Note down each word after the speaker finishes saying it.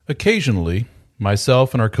Occasionally,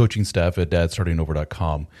 myself and our coaching staff at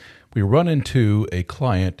dadstartingover.com, we run into a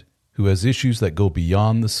client who has issues that go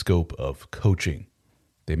beyond the scope of coaching.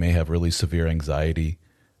 They may have really severe anxiety,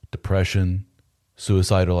 depression,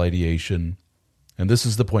 suicidal ideation, and this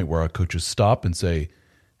is the point where our coaches stop and say,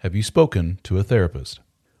 "Have you spoken to a therapist?"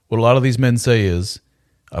 What a lot of these men say is,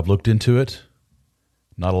 "I've looked into it,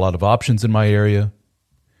 not a lot of options in my area,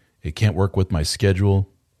 it can't work with my schedule,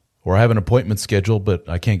 or I have an appointment scheduled, but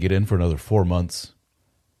I can't get in for another 4 months."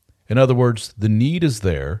 In other words, the need is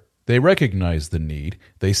there, they recognize the need,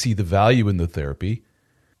 they see the value in the therapy,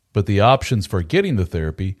 but the options for getting the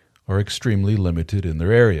therapy are extremely limited in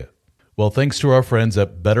their area. Well, thanks to our friends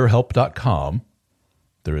at BetterHelp.com,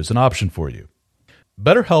 there is an option for you.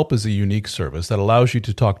 BetterHelp is a unique service that allows you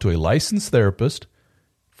to talk to a licensed therapist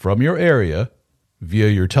from your area via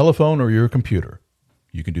your telephone or your computer.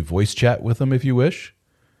 You can do voice chat with them if you wish.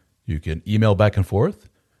 You can email back and forth.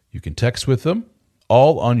 You can text with them,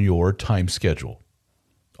 all on your time schedule,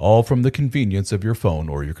 all from the convenience of your phone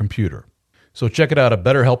or your computer. So check it out at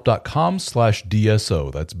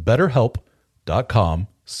betterhelp.com/DSO. That's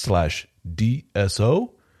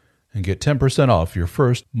betterhelp.com/DSO and get 10% off your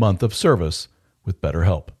first month of service with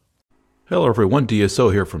BetterHelp. Hello everyone,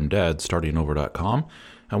 DSO here from dadstartingover.com.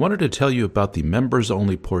 I wanted to tell you about the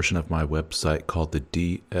members-only portion of my website called the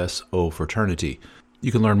DSO Fraternity.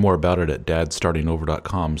 You can learn more about it at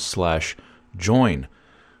dadstartingover.com/join.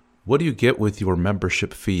 What do you get with your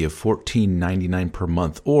membership fee of $14.99 per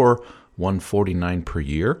month or $149 per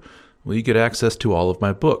year? Well, you get access to all of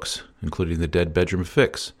my books, including The Dead Bedroom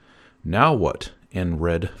Fix, Now What, and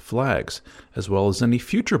Red Flags, as well as any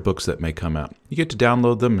future books that may come out. You get to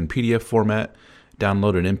download them in PDF format,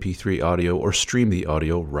 download an MP3 audio, or stream the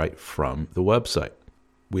audio right from the website.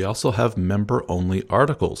 We also have member-only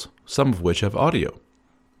articles, some of which have audio.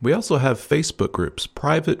 We also have Facebook groups,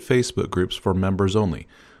 private Facebook groups for members only,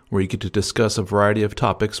 where you get to discuss a variety of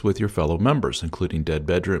topics with your fellow members, including dead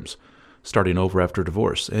bedrooms, starting over after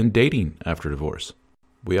divorce, and dating after divorce.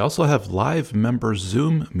 We also have live member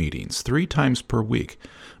Zoom meetings 3 times per week.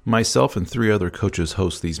 Myself and 3 other coaches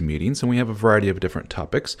host these meetings, and we have a variety of different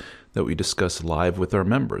topics that we discuss live with our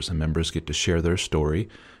members, and members get to share their story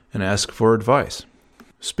and ask for advice.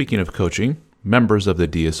 Speaking of coaching, members of the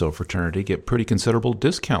DSO fraternity get pretty considerable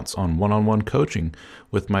discounts on one-on-one coaching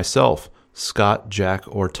with myself, Scott, Jack,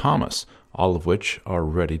 or Thomas, all of which are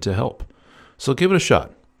ready to help. So give it a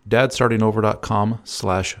shot.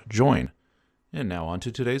 dadstartingover.com/join. And now on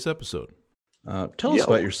to today's episode. Tell us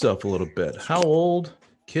about yourself a little bit. How old,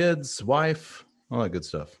 kids, wife, all that good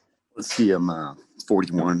stuff. Let's see, I'm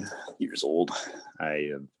 41 years old. I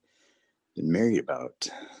have been married about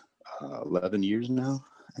 11 years now,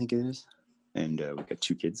 I think it is. And we've got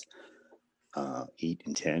 2 kids, 8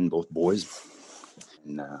 and 10, both boys.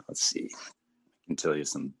 And let's see, I can tell you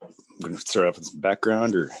some, I'm going to start off with some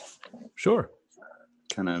background or Sure.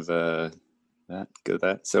 kind of that, go with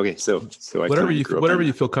that. So, okay, so I whatever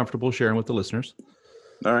you feel comfortable sharing with the listeners.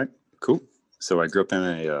 All right, cool. So I grew up in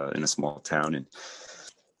a small town and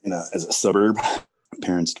as a suburb. My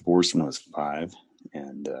parents divorced when I was 5,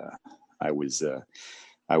 and I was the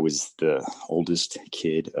oldest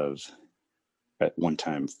kid of, at one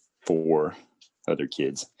time, 4 other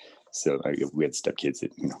kids. So we had stepkids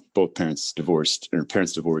that, both parents divorced, and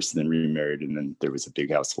then remarried, and then there was a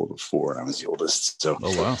big household of 4, and I was the oldest. So,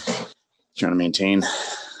 oh wow, trying to maintain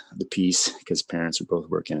the peace because parents were both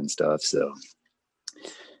working and stuff. So,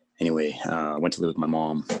 anyway, I went to live with my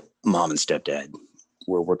mom. Mom and stepdad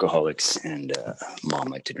were workaholics, and mom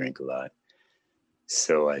liked to drink a lot.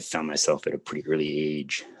 So I found myself at a pretty early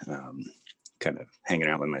age, kind of hanging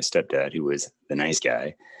out with my stepdad, who was the nice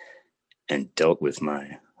guy, and dealt with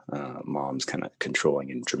my mom's kind of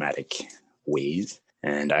controlling and dramatic ways.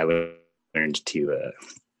 And I learned to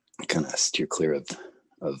kind of steer clear of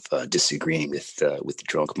disagreeing with the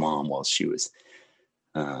drunk mom while she was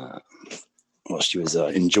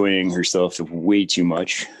enjoying herself way too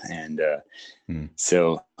much. And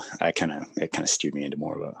so it kind of steered me into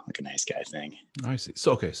more of a nice guy thing. I see.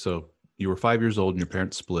 So you were 5 years old and your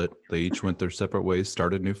parents split. They each went their separate ways,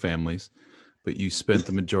 started new families, but you spent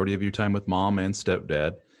the majority of your time with mom and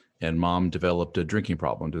stepdad, and mom developed a drinking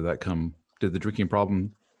problem. Did the drinking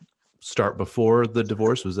problem start before the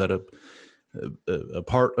divorce? Was that a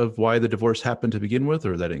part of why the divorce happened to begin with,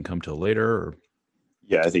 or that didn't come till later? Or?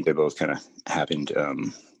 Yeah, I think they both kind of happened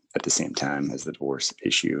at the same time as the divorce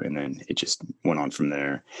issue, and then it just went on from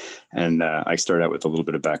there. And I started out with a little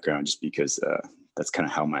bit of background just because that's kind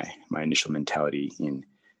of how my initial mentality in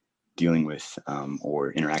dealing with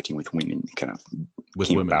or interacting with women kind of With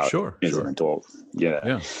came women, about sure, as sure. an adult. Yeah.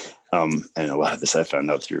 Yeah. And a lot of this I found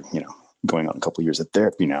out through, going on a couple of years of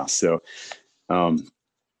therapy now. So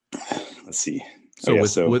let's see. So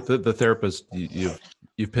with the therapist,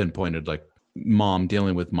 you've pinpointed like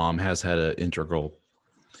dealing with mom has had an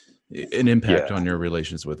impact on your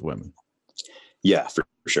relations with women. Yeah, for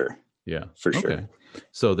sure. Yeah, for sure. Okay.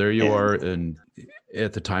 So there you are. And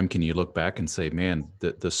at the time, can you look back and say, man,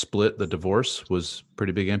 the split, the divorce was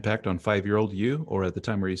pretty big impact on 5-year-old you? Or at the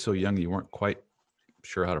time, were you so young, you weren't quite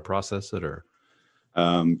sure how to process it? Or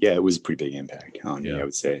yeah, it was a pretty big impact on me. I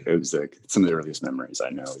would say it was like some of the earliest memories I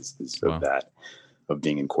know is Wow. of that, of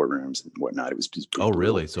being in courtrooms and whatnot. It was just oh,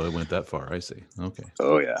 really? So it went that far. I see. Okay.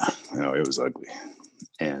 Oh yeah, no, it was ugly.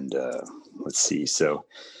 And let's see. So,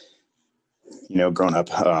 growing up,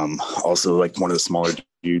 also like one of the smaller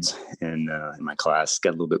dudes in my class,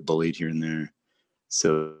 got a little bit bullied here and there.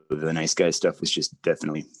 So the nice guy stuff was just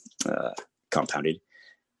definitely compounded.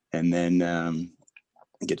 And then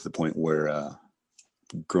get to the point where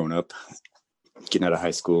growing up, getting out of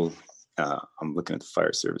high school, I'm looking at the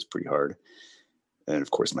fire service pretty hard. And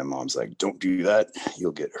of course, my mom's like, don't do that.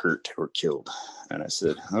 You'll get hurt or killed. And I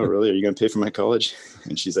said, oh, really? Are you going to pay for my college?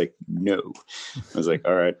 And she's like, no. I was like,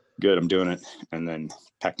 all right, good. I'm doing it. And then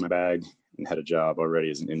packed my bag and had a job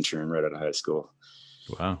already as an intern right out of high school.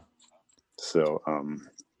 Wow. So,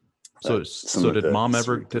 did mom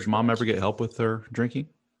ever get help with her drinking?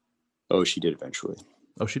 Oh, she did eventually.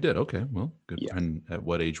 Oh, she did. Okay. Well, good. Yeah. And at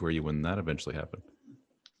what age were you when that eventually happened?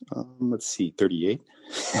 Let's see, 38.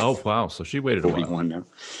 Oh, wow. So she waited a while. 41 now.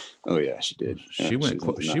 Oh yeah, she did. She went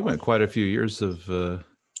quite a few years of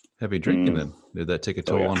heavy drinking. Then did that take a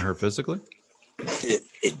toll on her physically?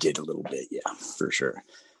 It did a little bit, yeah, for sure.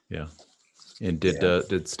 Yeah. And did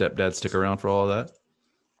stepdad stick around for all of that?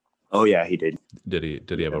 Oh yeah, he did. Did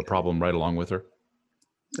he have a problem right along with her?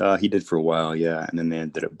 He did for a while, yeah, and then they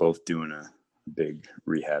ended up both doing a big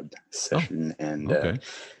rehab session, and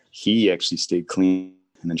he actually stayed clean.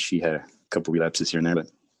 And then she had a couple relapses here and there, but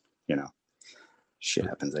shit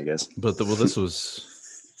happens, I guess. But this is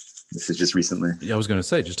just recently. Yeah, I was going to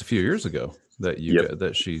say just a few years ago that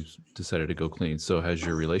that she decided to go clean. So has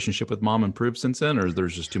your relationship with mom improved since then, or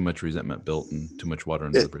there's just too much resentment built and too much water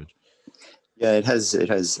under the bridge? Yeah, it has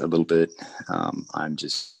a little bit. I'm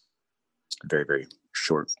just very, very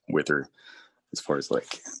short with her as far as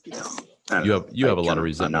like, you have a lot of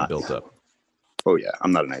resentment built up. Oh yeah,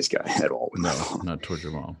 I'm not a nice guy at all. No, not towards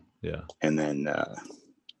your mom. Yeah. And then,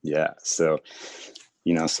 so,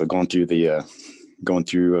 so going through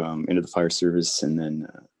into the fire service, and then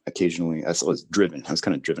occasionally I was driven. I was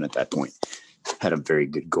kind of driven at that point. Had a very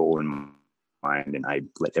good goal in mind, and I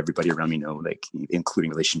let everybody around me know, like, including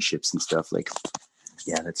relationships and stuff. Like,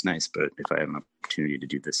 yeah, that's nice, but if I have an opportunity to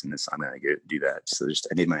do this and this, I'm gonna do that. So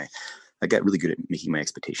I got really good at making my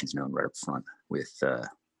expectations known right up front with a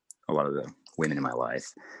lot of the women in my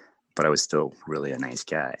life, but I was still really a nice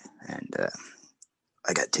guy, and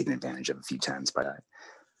I got taken advantage of a few times, but I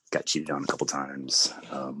got cheated on a couple times,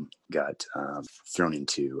 got thrown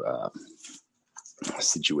into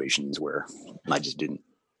situations where I just didn't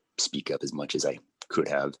speak up as much as I could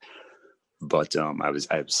have, but I was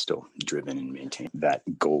still driven and maintained that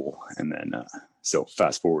goal. And then so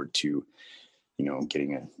fast forward to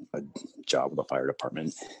getting a job with the fire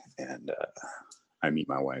department, and I meet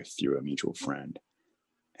my wife through a mutual friend,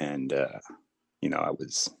 and I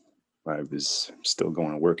was still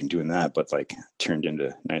going to work and doing that, but like turned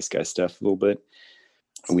into nice guy stuff a little bit.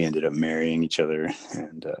 We ended up marrying each other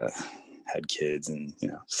and had kids, and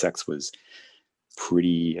sex was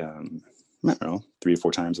pretty I don't know, 3 or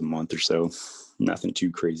 4 times a month or so. Nothing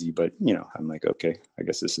too crazy, but I'm like, okay, I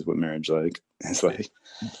guess this is what marriage is like.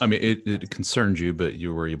 I mean, it concerned you, but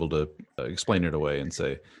you were able to explain it away and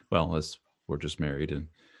say, well, we're just married, and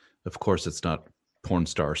of course it's not porn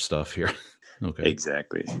star stuff here. Okay.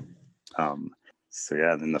 Exactly. So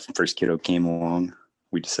yeah, then the first kiddo came along.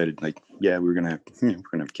 We decided, like, yeah, we're gonna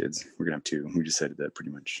have kids. We're gonna have 2. We decided that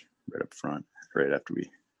pretty much right up front, a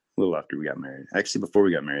little after we got married. Actually, before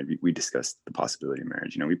we got married, we discussed the possibility of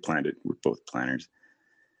marriage. We planned it. We're both planners.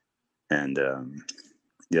 And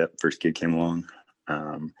first kid came along.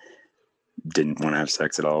 Didn't want to have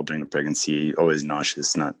sex at all during the pregnancy. Always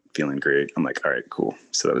nauseous, not feeling great. I'm like, all right, cool.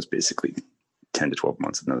 So that was basically 10 to 12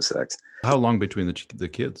 months of no sex. How long between the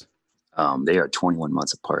kids? They are 21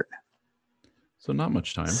 months apart. So not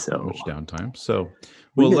much time, not much downtime. So,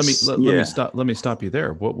 well, let me stop you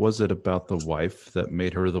there. What was it about the wife that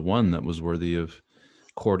made her the one that was worthy of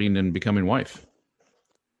courting and becoming wife?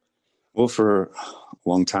 Well, for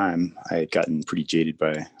long time, I had gotten pretty jaded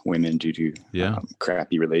by women due to Yeah.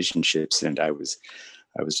 crappy relationships. And I was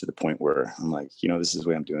to the point where I'm like, this is the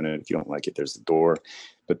way I'm doing it. If you don't like it, there's the door.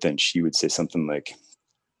 But then she would say something like,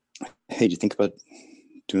 hey, do you think about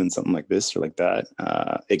doing something like this or like that?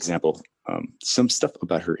 Example, some stuff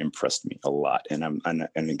about her impressed me a lot. And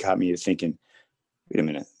it got me thinking, wait a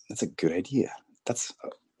minute, that's a good idea.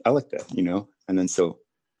 I like that, And then so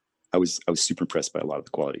I was super impressed by a lot of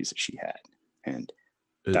the qualities that she had. And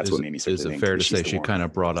that's what made me start to think. Is it fair to say she kind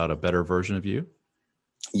of brought out a better version of you?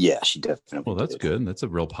 Yeah, she definitely. Well, that's good. That's a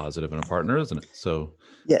real positive in a partner, isn't it? So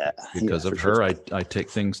yeah, because of her, I take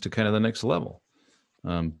things to kind of the next level.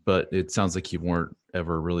 But it sounds like you weren't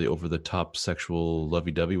ever really over the top sexual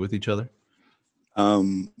lovey-dovey with each other.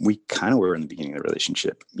 We kind of were in the beginning of the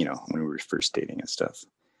relationship, when we were first dating and stuff.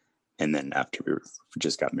 And then after we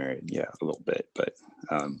just got married, yeah, a little bit. But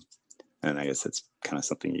and I guess that's kind of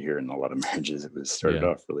something you hear in a lot of marriages. It was started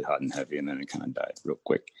off really hot and heavy, and then it kind of died real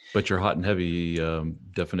quick. But your hot and heavy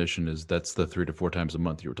definition is that's the 3 to 4 times a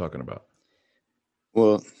month you were talking about.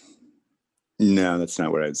 Well, no, that's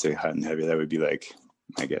not what I would say. Hot and heavy. That would be like,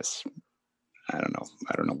 I guess, I don't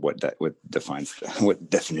know what defines what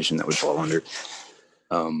definition that would fall under.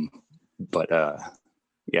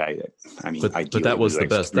 Yeah, I mean, but that was the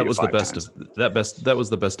best. That was the best of that was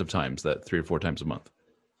the best of times. That 3 or 4 times a month.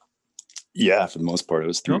 Yeah, for the most part, it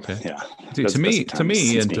was 3. Okay. Yeah. See, to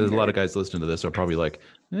me, and to a lot of guys listening to this are probably like,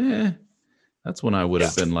 that's when I would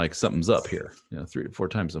have been like, something's up here. 3 to 4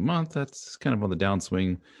 times a month. That's kind of on the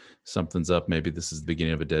downswing. Something's up. Maybe this is the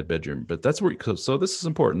beginning of a dead bedroom. But that's where. So this is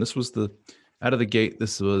important. This was out of the gate.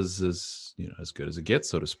 This was as good as it gets,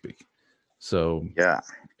 so to speak. So yeah.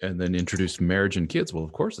 And then introduce marriage and kids. Well,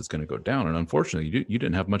 of course, it's going to go down. And unfortunately, you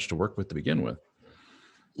didn't have much to work with to begin with.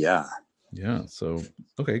 Yeah. Yeah. So,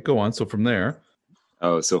 okay, go on. So from there.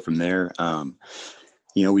 So from there,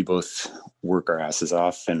 we both work our asses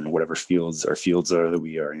off in whatever fields are that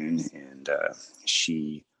we are in. And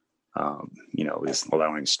she, was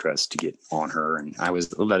allowing stress to get on her. And I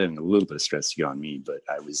was letting a little bit of stress to get on me, but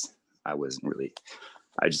I wasn't really,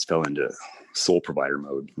 I just fell into sole provider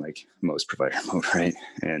mode, like most provider mode. Right.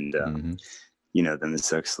 And, then the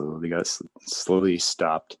sex slowly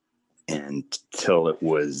stopped until it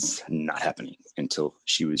was not happening, until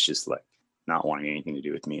she was just like not wanting anything to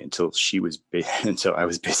do with me, until I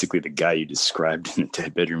was basically the guy you described in the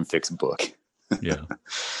Dead Bedroom Fix book. Yeah.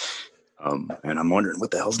 And I'm wondering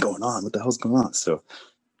what the hell's going on. So,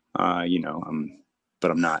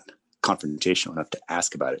 but I'm not confrontational enough to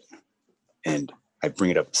ask about it. And I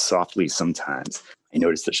bring it up softly sometimes. I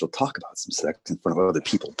notice that she'll talk about some sex in front of other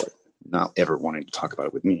people, but not ever wanting to talk about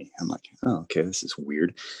it with me. I'm like, oh, okay, this is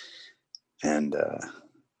weird. And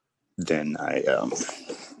then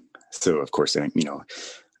so of course,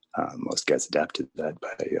 most guys adapt to that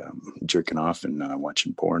by jerking off and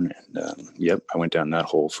watching porn. And I went down that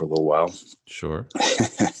hole for a little while. Sure.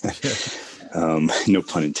 No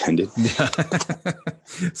pun intended.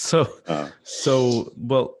 So,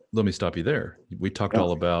 well, let me stop you there. We talked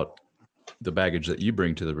all about the baggage that you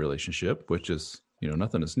bring to the relationship, which is,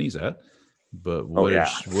 nothing to sneeze at. But what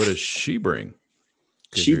does she bring?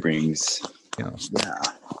 She brings,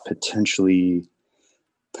 potentially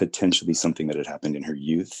something that had happened in her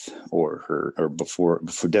youth or before,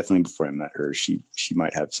 definitely before I met her. She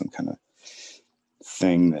might have some kind of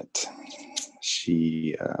thing that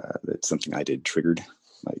that's something I did triggered.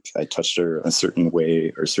 Like I touched her a certain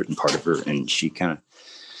way or a certain part of her, and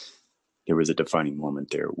there was a defining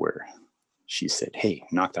moment there where she said, "Hey,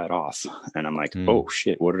 knock that off." And I'm like, "Oh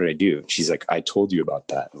shit, what did I do?" She's like, "I told you about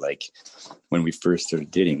that. Like when we first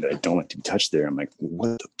started dating, that I don't like to be touched there." I'm like,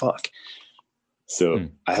 "What the fuck?" So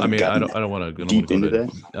I don't want to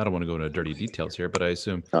go into dirty details here, but I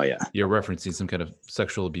assume you're referencing some kind of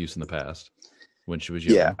sexual abuse in the past when she was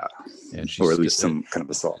young, or at least some kind of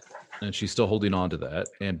assault, and she's still holding on to that.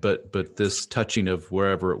 And but this touching of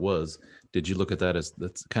wherever it was, did you look at that as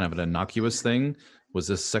that's kind of an innocuous thing? Was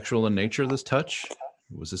this sexual in nature? This touch,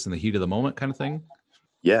 was this in the heat of the moment kind of thing?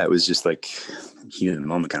 Yeah, it was just like heat of the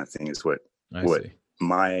moment kind of thing. Is what I see.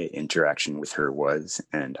 My interaction with her was,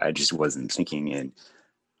 and I just wasn't thinking, and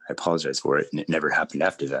I apologize for it, and it never happened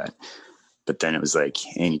after that. But then it was like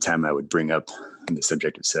anytime I would bring up the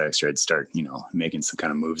subject of sex, or I'd start making some kind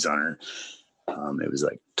of moves on her, it was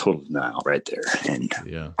like total denial right there, and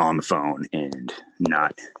on the phone, and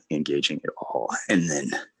not engaging at all. And then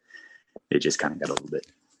it just kind of got a little bit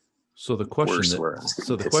so the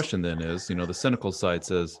question then is, the cynical side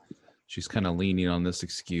says she's kind of leaning on this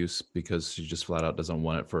excuse because she just flat out doesn't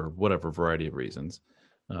want it for whatever variety of reasons.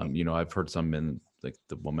 I've heard some men like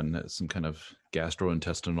the woman has some kind of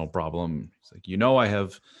gastrointestinal problem. It's like, I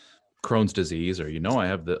have Crohn's disease, or, I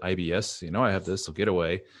have the IBS, I have this, so get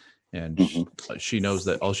away. And she knows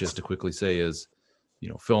that all she has to quickly say is,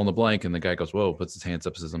 fill in the blank. And the guy goes, whoa, puts his hands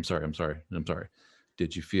up and says, I'm sorry.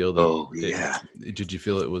 Did you feel that? Oh, yeah. Did you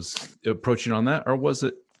feel it was approaching on that? Or was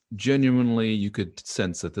it genuinely, you could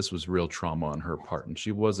sense that this was real trauma on her part, and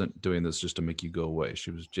she wasn't doing this just to make you go away?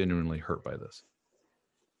 She was genuinely hurt by this.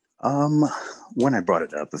 When I brought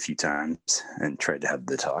it up a few times and tried to have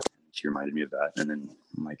the talk, she reminded me of that. And then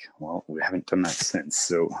I'm like, well, we haven't done that since.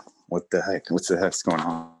 So what's the heck's going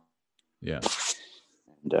on? Yeah.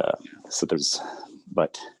 And, so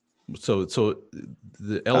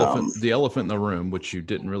the elephant in the room, which you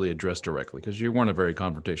didn't really address directly because you weren't a very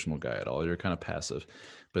confrontational guy at all. You're kind of passive,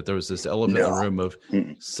 but there was this elephant in the room of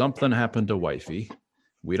something happened to wifey.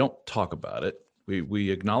 We don't talk about it.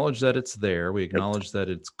 We acknowledge that it's there. We acknowledge that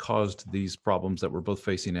it's caused these problems that we're both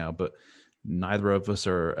facing now, but neither of us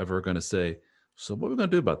are ever going to say, so what are we going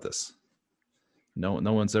to do about this? No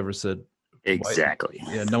one's ever said, exactly.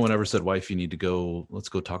 Yeah. No one ever said, wife, you need to go, let's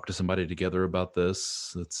go talk to somebody together about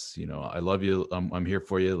this. Let's, I love you. I'm here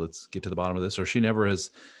for you. Let's get to the bottom of this. Or she never has,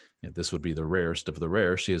 this would be the rarest of the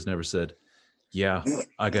rare. She has never said, yeah,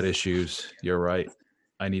 I got issues. You're right.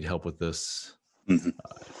 I need help with this.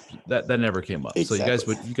 That never came up.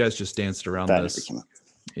 Exactly. So you guys just danced around this. Never came up.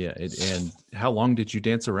 Yeah. And how long did you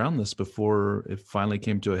dance around this before it finally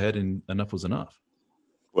came to a head and enough was enough?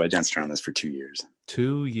 Well, I danced around this for 2 years.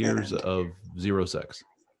 2 years of zero sex.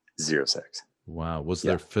 Zero sex. Wow. Was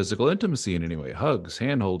there physical intimacy in any way? Hugs,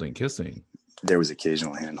 hand holding, kissing? There was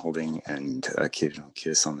occasional hand holding and occasional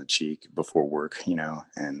kiss on the cheek before work,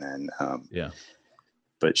 and then,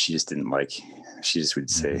 but she just didn't she just would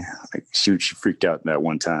say, like, she freaked out that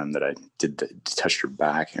one time that I touched her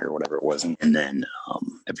back or whatever it wasn't. And then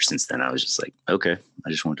ever since then, I was just like, okay, I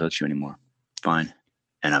just won't touch you anymore. Fine.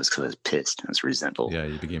 And I was pissed. I was resentful. Yeah,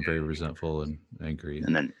 you became very resentful and angry.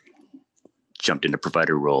 And then jumped into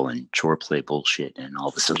provider role and chore play bullshit and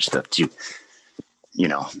all this other stuff too.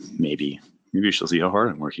 Maybe she'll see how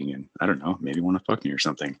hard I'm working, and I don't know, maybe want to fuck me or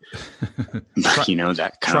something.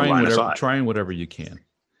 That kind of line of thought. Trying whatever you can.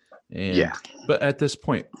 And, but at this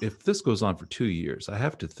point, if this goes on for 2 years, I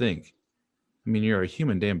have to think, you're a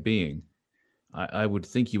human damn being. I would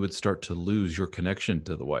think you would start to lose your connection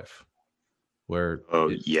to the wife. Where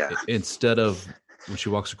instead of when she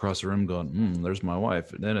walks across the room going, there's my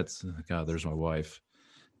wife, and then it's, God, there's my wife.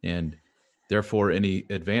 And therefore any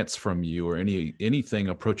advance from you or anything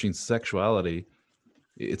approaching sexuality,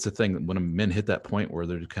 it's a thing when men hit that point where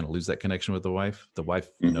they kind of lose that connection with the wife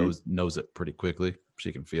knows it pretty quickly.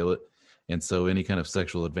 She can feel it. And so any kind of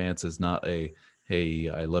sexual advance is not a, hey,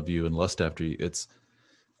 I love you and lust after you. It's,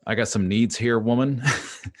 I got some needs here, woman,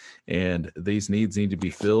 and these needs need to be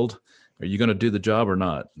filled. Are you going to do the job or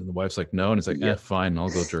not? And the wife's like, no. And it's like, fine, I'll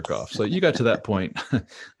go jerk off. So you got to that point,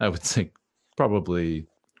 I would think probably,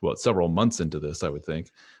 several months into this, I would think,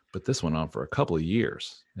 but this went on for a couple of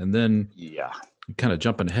years. And then kind of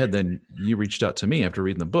jumping ahead, then you reached out to me after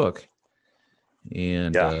reading the book,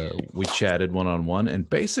 and we chatted one-on-one. And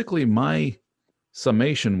basically my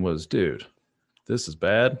summation was, dude, this is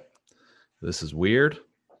bad. This is weird.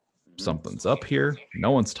 Something's up here.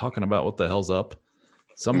 No one's talking about what the hell's up.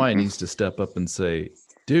 Somebody needs to step up and say,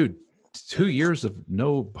 dude, 2 years of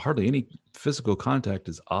hardly any physical contact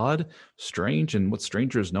is odd, strange. And what's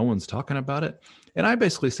stranger is no one's talking about it. And I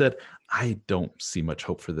basically said, I don't see much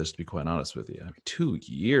hope for this, to be quite honest with you. 2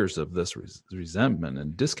 years of this resentment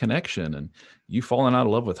and disconnection, and you falling out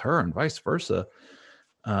of love with her and vice versa.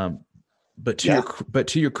 But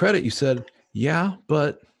to your credit, you said,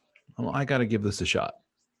 but I got to give this a shot.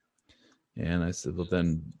 And I said, well,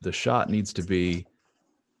 then the shot needs to be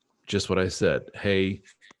just what I said. Hey,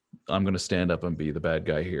 I'm going to stand up and be the bad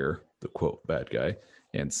guy here, the quote bad guy,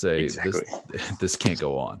 and say this can't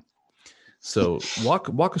go on. So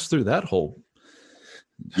walk us through that whole.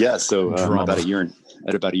 So about a year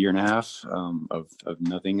and a half of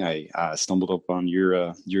nothing, I stumbled upon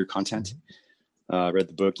your content. Read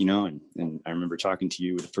the book, and I remember talking to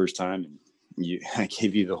you the first time, and I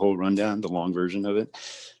gave you the whole rundown, the long version of it.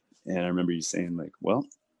 And I remember you saying, like, well,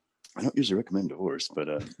 I don't usually recommend divorce, but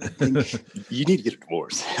I think you need to get a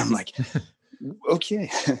divorce. I'm like, okay,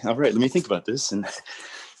 all right, let me think about this. And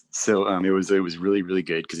so it was really, really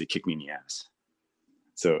good because it kicked me in the ass.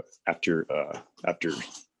 So after a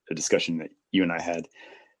discussion that you and I had,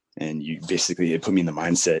 and it put me in the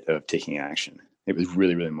mindset of taking action. It was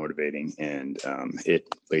really, really motivating, and it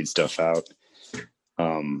laid stuff out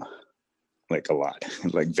like a lot,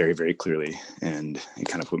 like very, very clearly, and it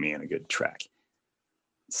kind of put me on a good track.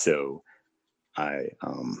 So I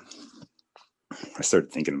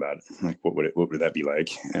started thinking about it, like what would that be like?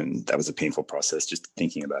 And that was a painful process, just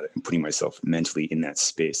thinking about it and putting myself mentally in that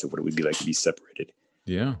space of what it would be like to be separated.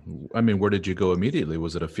 Yeah. I mean, where did you go immediately?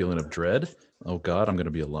 Was it a feeling of dread? Oh God, I'm going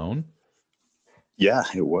to be alone. Yeah,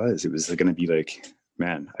 it was. It was going to be like,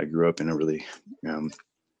 man, I grew up in a really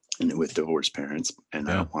with divorced parents, and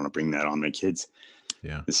I don't want to bring that on my kids.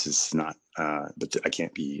 Yeah, this is not. But I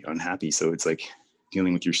can't be unhappy. So it's like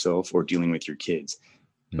dealing with yourself or dealing with your kids.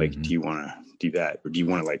 Like, do you want to do that, or do you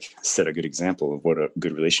want to like set a good example of what a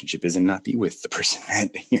good relationship is and not be with the person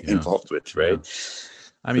that you're involved with, right?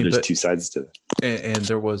 I mean, so there's two sides to that. And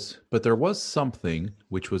there was something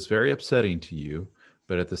which was very upsetting to you,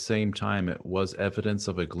 but at the same time, it was evidence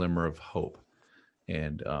of a glimmer of hope.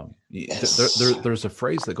 And there's a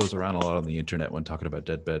phrase that goes around a lot on the internet when talking about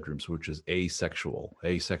dead bedrooms, which is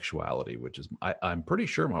asexuality, which is I'm pretty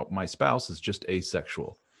sure my spouse is just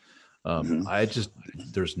asexual.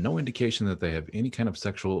 There's no indication that they have any kind of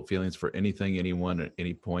sexual feelings for anything, anyone at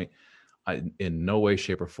any point. In no way,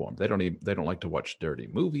 shape, or form. They don't like to watch dirty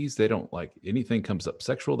movies. They don't like anything comes up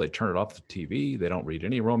sexual. They turn it off the TV. They don't read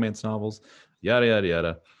any romance novels, yada, yada,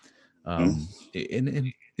 yada.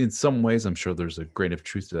 In some ways, I'm sure there's a grain of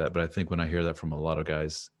truth to that. But I think when I hear that from a lot of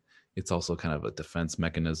guys, it's also kind of a defense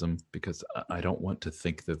mechanism, because I don't want to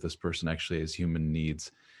think that this person actually has human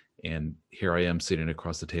needs. And here I am sitting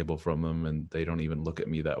across the table from them, and they don't even look at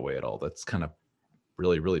me that way at all. That's kind of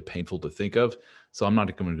really, really painful to think of. So I'm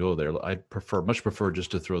not going to go there. I'd much prefer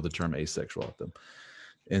just to throw the term asexual at them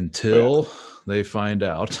until they find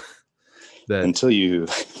out that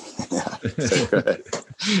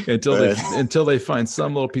until they find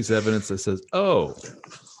some little piece of evidence that says, oh,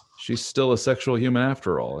 she's still a sexual human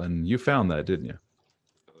after all. And you found that, didn't you?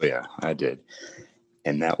 Oh, yeah, I did.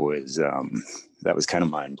 And that was kind of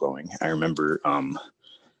mind blowing. I remember, at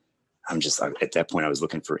that point I was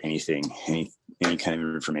looking for any kind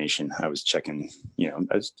of information. I was checking,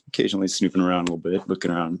 I was occasionally snooping around a little bit, looking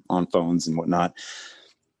around on phones and whatnot.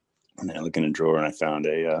 And then I look in a drawer and I found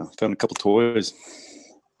a couple toys.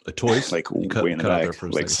 Toys? Like way in the back,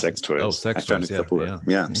 like sex toys. Oh, sex toys. I found a couple of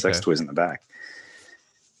sex toys in the back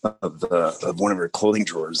of one of her clothing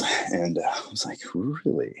drawers. And I was like,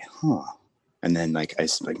 really? Huh. And then my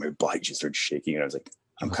body just started shaking, and I was like,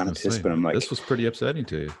 I'm kind of pissed, but I'm like, this was pretty upsetting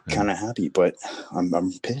to you. Kind of happy, but I'm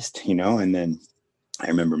pissed, And then I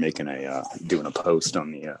remember doing a post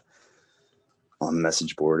on the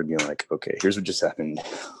message board and being like, okay, here's what just happened.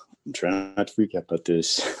 I'm trying not to freak out about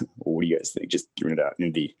this. What do you guys think? Just giving it out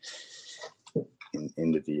into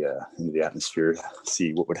the atmosphere,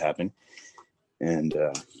 see what would happen, and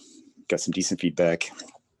got some decent feedback.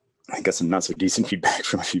 I got some not so decent feedback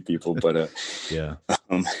from a few people, but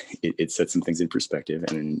it set some things in perspective,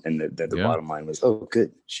 and the bottom line was, oh,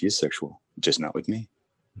 good, she is sexual, just not with me.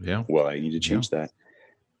 Yeah. Well, I need to change that,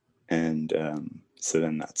 and so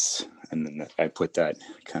then I put that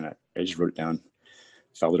I just wrote it down,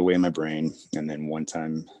 filed it away in my brain, and then one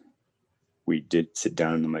time we did sit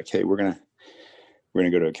down, and I'm like, hey, we're gonna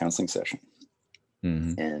go to a counseling session.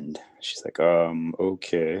 Mm-hmm. And she's like,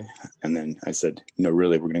 okay. And then I said, no,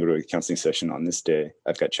 really, we're going to go to a counseling session on this day.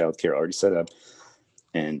 I've got childcare already set up,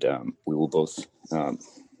 and we will both,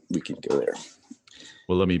 we can go there.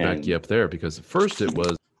 Well, let me back you up there, because at first it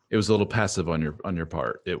was a little passive on your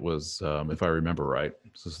part. It was, if I remember right,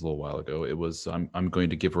 this is a little while ago. It was, I'm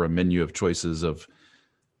going to give her a menu of choices of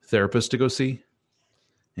therapists to go see.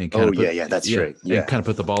 And that's right. Yeah. And kind of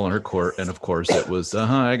put the ball in her court. And of course it was,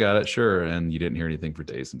 I got it. Sure. And you didn't hear anything for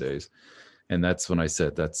days and days. And that's when I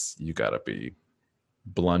said, you gotta be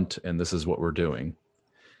blunt. And this is what we're doing.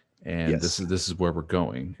 And this is where we're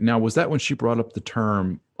going. Now, was that when she brought up the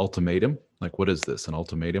term ultimatum? Like, what is this? An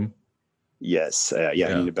ultimatum? Yes. I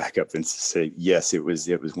need to back up and say, yes, it was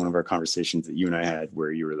one of our conversations that you and I had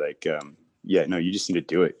where you were like, no, you just need to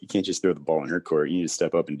do it. You can't just throw the ball in her court. You need to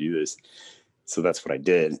step up and do this. So that's what I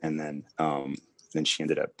did. And then she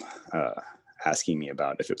ended up asking me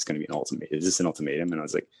about if it was going to be an ultimatum. Is this an ultimatum? And I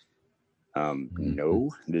was like, no,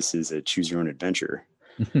 this is a choose your own adventure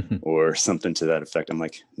or something to that effect. I'm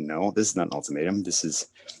like, no, this is not an ultimatum. This is,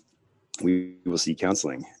 we will see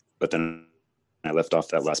counseling. But then I left off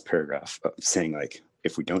that last paragraph saying, like,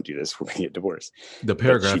 if we don't do this, we're going to get divorced. The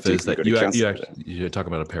paragraph is that you talk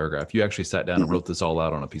about a paragraph. You actually sat down and wrote this all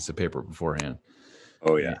out on a piece of paper beforehand.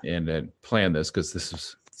 Oh, yeah. And then plan this, because this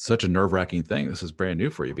is such a nerve-wracking thing. This is brand new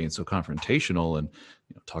for you, being so confrontational and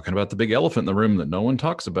talking about the big elephant in the room that no one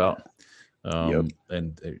talks about.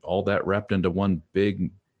 And all that wrapped into one big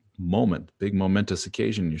moment, big momentous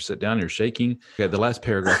occasion. You sit down, you're shaking. Okay, the last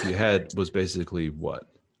paragraph you had was basically what?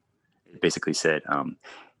 It basically said,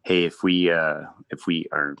 hey, if we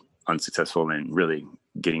are unsuccessful in really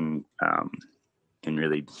getting and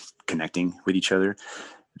really connecting with each other,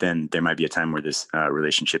 then there might be a time where this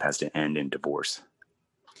relationship has to end in divorce.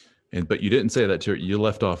 But you didn't say that to her. You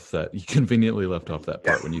left off that. You conveniently left off that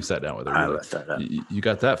part Yeah, when you sat down with her. I You're like, left that up. you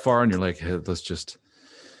got that far, and you're like, hey, let's just.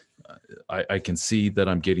 I can see that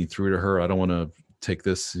I'm getting through to her. I don't want to take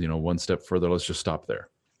this, one step further. Let's just stop there.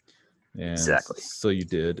 And Exactly. so you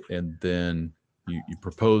did, and then you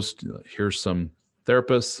proposed. Here's some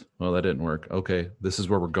therapists. Well, that didn't work. Okay, this is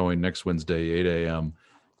where we're going next Wednesday, 8 a.m.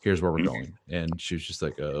 Here's where we're going. And she was just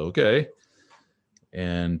like, okay.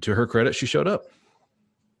 And to her credit, she showed up.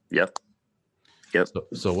 Yep.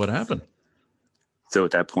 So what happened? So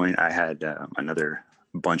at that point, I had another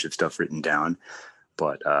bunch of stuff written down,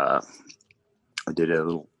 but I did a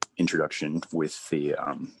little introduction with the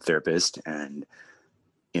therapist, and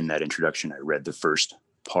in that introduction, I read the first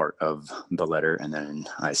part of the letter, and then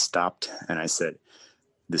I stopped and I said,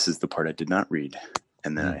 this is the part I did not read.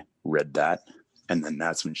 And then I read that. And then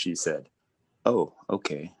that's when she said, oh,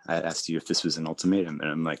 okay. I asked you if this was an ultimatum. And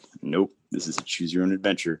I'm like, nope, this is a choose your own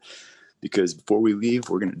adventure. Because before we leave,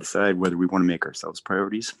 we're going to decide whether we want to make ourselves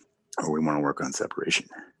priorities or we want to work on separation.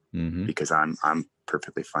 Mm-hmm. Because I'm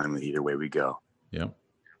perfectly fine with either way we go. Yeah.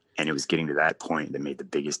 And it was getting to that point that made the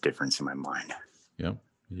biggest difference in my mind. Yeah.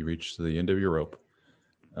 You reached the end of your rope.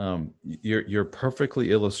 You're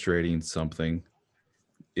perfectly illustrating something,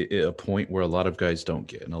 a point where a lot of guys don't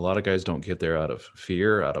get, and a lot of guys don't get there out of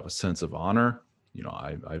fear, out of a sense of honor.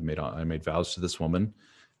 I made vows to this woman.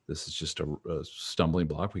 This is just a stumbling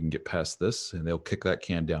block. We can get past this, and they'll kick that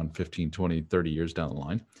can down 15, 20, 30 years down the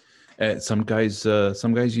line. And some guys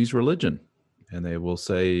use religion, and they will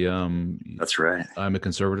say, that's right. I'm a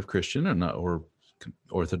conservative Christian or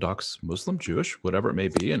Orthodox Muslim, Jewish, whatever it may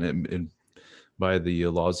be. And by the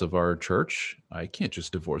laws of our church, I can't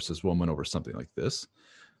just divorce this woman over something like this.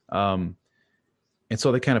 And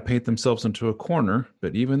so they kind of paint themselves into a corner.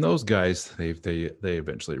 But even those guys, they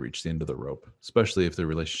eventually reach the end of the rope, especially if the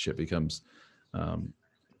relationship becomes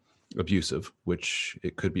abusive, which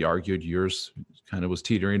it could be argued yours kind of was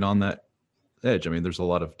teetering on that edge. I mean, there's a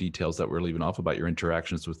lot of details that we're leaving off about your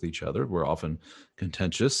interactions with each other. We're often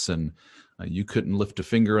contentious, and you couldn't lift a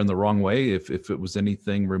finger in the wrong way. If it was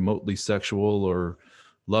anything remotely sexual or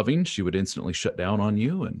loving, she would instantly shut down on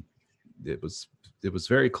you. And it was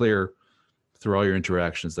very clear through all your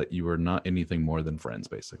interactions that you were not anything more than friends,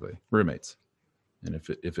 basically roommates. And if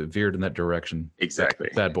it veered in that direction, exactly,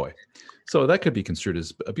 bad boy. So that could be construed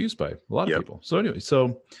as abuse by a lot of people. So anyway,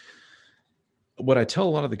 what I tell a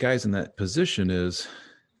lot of the guys in that position is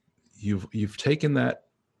you've taken that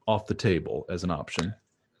off the table as an option.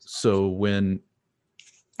 So when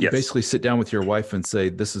you basically sit down with your wife and say,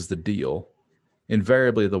 this is the deal,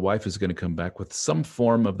 invariably the wife is going to come back with some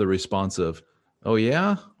form of the response of, oh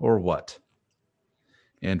yeah, or what?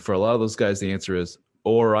 And for a lot of those guys, the answer is,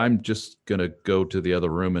 or I'm just going to go to the other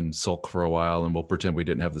room and sulk for a while and we'll pretend we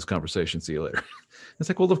didn't have this conversation. See you later. It's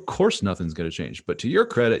like, well, of course nothing's going to change. But to your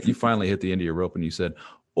credit, you finally hit the end of your rope and you said,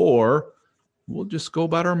 or we'll just go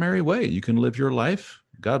about our merry way. You can live your life.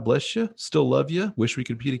 God bless you. Still love you. Wish we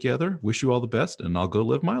could be together. Wish you all the best. And I'll go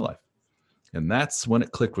live my life. And that's when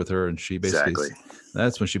it clicked with her. And she basically,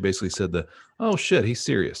 that's when she basically said oh shit, he's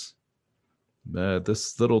serious.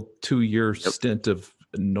 This little 2-year stint of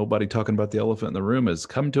nobody talking about the elephant in the room has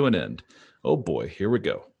come to an end. Oh boy, here we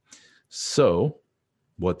go. So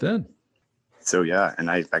what then? So yeah,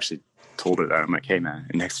 and I actually told her that. I'm like, hey man,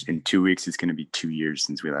 in 2 weeks it's going to be 2 years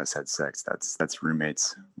since we last had sex. That's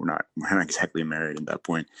roommates. We're not exactly married at that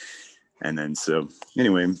point. And then so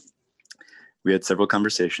anyway, we had several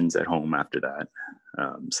conversations at home after that.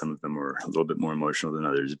 Some of them were a little bit more emotional than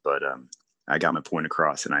others, but I got my point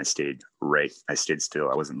across and I stayed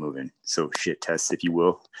still. I wasn't moving. So shit tests, if you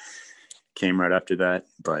will, came right after that,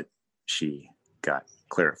 but she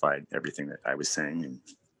clarified everything that I was saying. And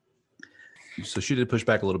so she did push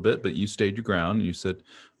back a little bit, but you stayed your ground and you said,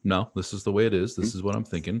 no, this is the way it is. This is what I'm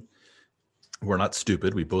thinking. We're not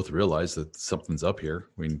stupid. We both realize that something's up here.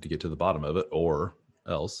 We need to get to the bottom of it or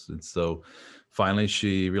else. And so finally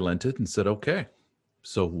she relented and said, okay.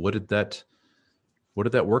 So what did that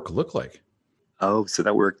work look like? Oh, so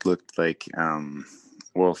that work looked like,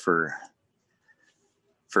 well, for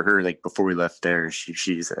her, like before we left there,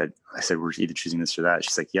 she said, I said, we're either choosing this or that.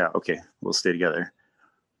 She's like, yeah, okay, we'll stay together.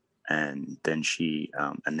 And then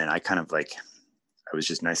and then I kind of I was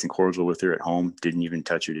just nice and cordial with her at home. Didn't even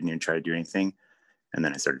touch her, didn't even try to do anything. And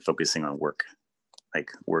then I started focusing on work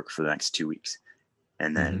for the next 2 weeks.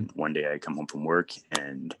 And then one day I come home from work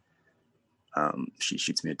and she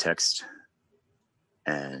shoots me a text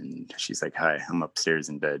And she's like, "Hi, I'm upstairs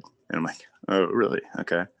in bed." And I'm like, "Oh, really?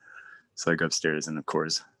 Okay." So I go upstairs, and of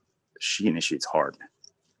course, she initiates hard.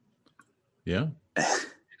 Yeah.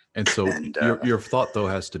 And so And your thought though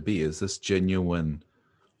has to be, is this genuine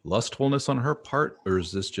lustfulness on her part, or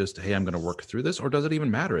is this just, hey, I'm going to work through this, or does it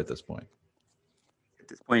even matter at this point? at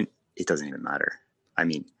this point, it doesn't even matter. I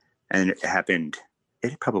mean, and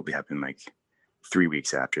it probably happened like 3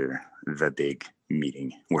 weeks after the big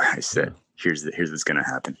meeting where I said, here's what's going to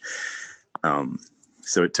happen.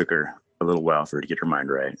 So it took her a little while for her to get her mind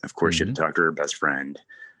right. Of course, she had to talk to her best friend,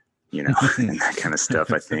 and that kind of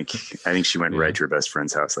stuff. I think she went right to her best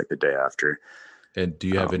friend's house like the day after. And do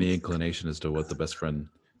you have any inclination as to what did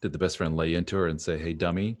the best friend lay into her and say, "Hey,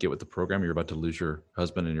 dummy, get with the program. You're about to lose your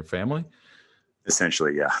husband and your family"?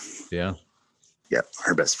 Essentially, yeah. Yeah. Yeah.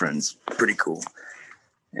 Her best friend's pretty cool.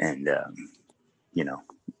 And, her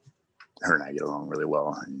and I get along really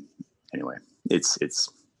well. And anyway, it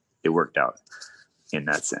worked out in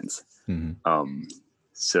that sense. Mm-hmm.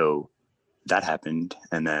 So that happened.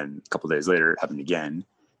 And then a couple of days later, it happened again.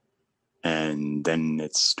 And then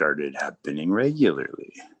it started happening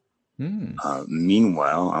regularly.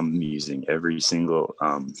 Meanwhile, I'm using every single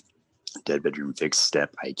dead bedroom fix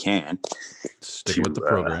step I can stick with the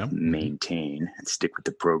program, maintain and stick with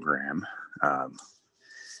the program.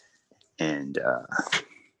 And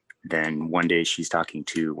then one day she's talking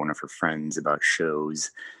to one of her friends about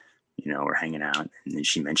shows, we're hanging out, and then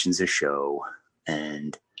she mentions a show,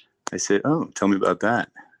 and I said, "Oh, tell me about that."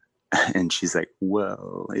 And she's like,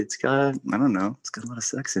 "Well, it's got a lot of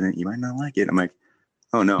sex in it. You might not like it." I'm like,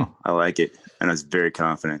 "Oh no, I like it." And I was very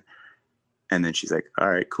confident. And then she's like, "All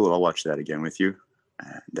right, cool. I'll watch that again with you."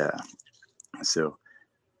 And so,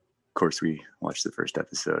 of course, we watched the first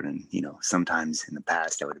episode. And, sometimes in the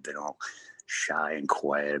past, I would have been all shy and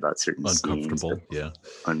quiet about certain scenes.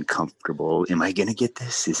 Uncomfortable. Am I going to get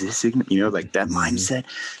this? Is this, like that mindset?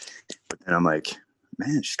 But then I'm like,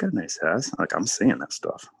 man, she's got a nice ass. Like, I'm saying that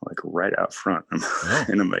stuff, like right out front.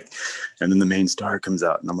 And I'm like, and then the main star comes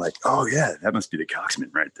out, and I'm like, oh yeah, that must be the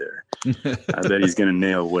Coxman right there. I bet he's gonna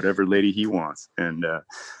nail whatever lady he wants. And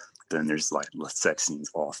then there's like sex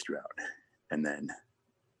scenes all throughout. And then,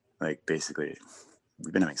 like, basically,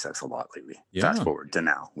 we've been having sex a lot lately. Fast forward to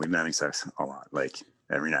now, we've been having sex a lot, like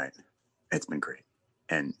every night. It's been great.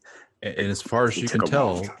 And as far as you can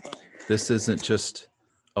tell, this isn't just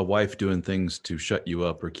a wife doing things to shut you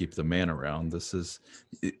up or keep the man around. This is,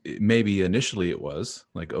 maybe initially it was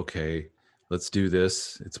like, okay, let's do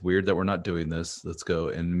this. It's weird that we're not doing this. Let's go.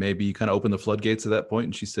 And maybe you kind of opened the floodgates at that point,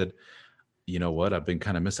 and she said, "You know what? I've been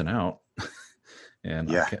kind of missing out."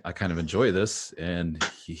 And I kind of enjoy this. And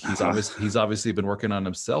he's obviously been working on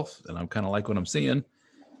himself, and I'm kind of like what I'm seeing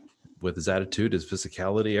with his attitude, his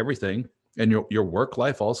physicality, everything. And your work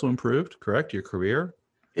life also improved, correct? Your career?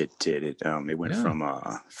 It did. It went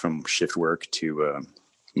from shift work to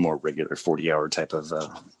more regular 40-hour type of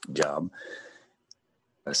job.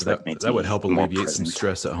 So that would help alleviate some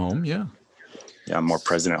stress at home. Yeah. Yeah, I'm more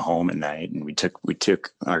present at home at night, and we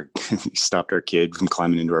stopped our kid from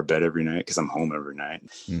climbing into our bed every night because I'm home every night.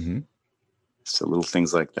 Mm-hmm. So little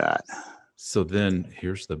things like that. So then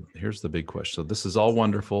here's the big question. So this is all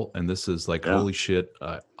wonderful, and this is like, holy shit.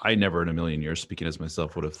 I never in a million years, speaking as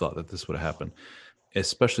myself, would have thought that this would have happened,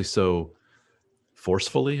 especially so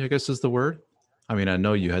forcefully, I guess is the word. I mean, I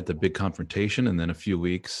know you had the big confrontation, and then a few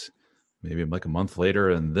weeks, maybe like a month later,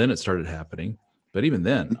 and then it started happening. But even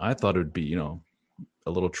then, I thought it would be, a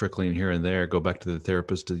little trickling here and there, go back to the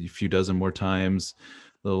therapist a few dozen more times,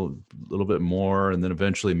 a little bit more, and then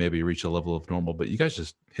eventually maybe reach a level of normal. But you guys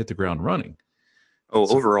just hit the ground running.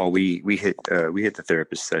 Overall, we hit the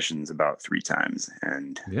therapist sessions about 3 times,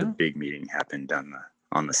 and the big meeting happened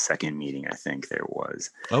on the second meeting. I think there was.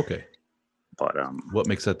 Okay. But what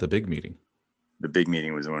makes that the big meeting? The big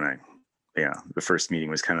meeting was when the first meeting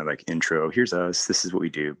was kind of like intro. Here's us. This is what we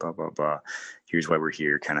do. Blah blah blah. Here's why we're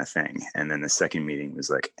here, kind of thing. And then the second meeting was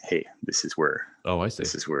like, hey, this is where. Oh, I see.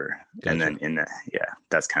 This is where. Gotcha. And then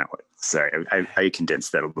that's kind of what. Sorry, I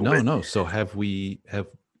condensed that a little bit. No. So have we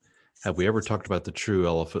ever talked about the true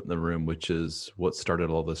elephant in the room, which is what started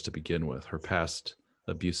all this to begin with? Her past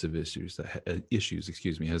abusive issues.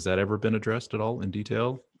 Excuse me. Has that ever been addressed at all in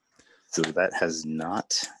detail? So that has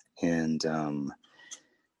not, and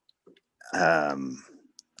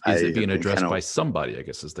is it being addressed by somebody, I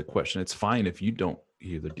guess is the question. It's fine if you don't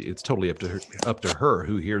hear it's totally up to her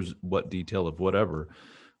who hears what detail of whatever,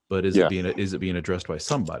 but is it being addressed by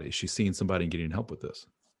somebody? Is she seeing somebody and getting help with this?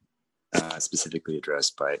 Specifically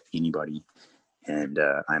addressed by anybody. And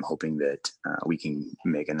I'm hoping that we can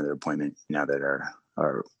make another appointment now that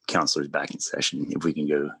our counselor's back in session. If we can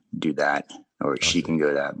go do that, or she can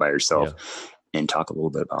go that by herself and talk a little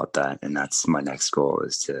bit about that. And that's my next goal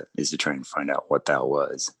is to try and find out what that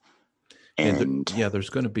was. And there's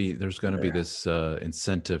going to be this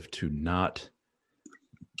incentive to not.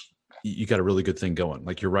 You got a really good thing going,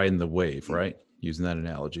 like you're riding the wave, right? Using that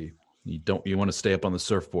analogy, you want to stay up on the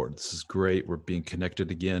surfboard. This is great. We're being connected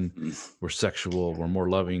again. We're sexual. We're more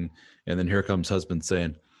loving. And then here comes husband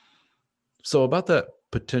saying, "So about that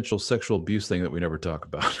potential sexual abuse thing that we never talk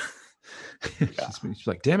about." She's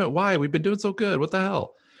like, "Damn it, why? We've been doing so good. What the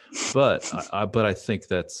hell?" But I think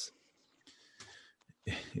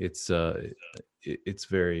it's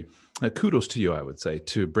very kudos to you, I would say,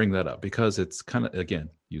 to bring that up, because it's kind of, again,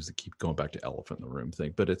 keep going back to elephant in the room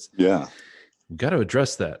thing, but it's we got to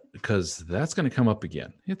address that, because that's going to come up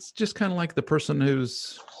again. It's just kind of like the person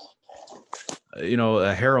who's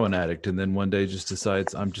a heroin addict and then one day just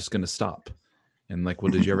decides, I'm just going to stop. And like,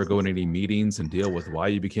 well, did you ever go in any meetings and deal with why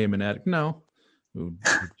you became an addict? No.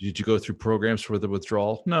 Did you go through programs for the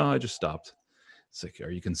withdrawal? No, I just stopped. It's like, are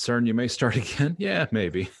you concerned you may start again? Yeah,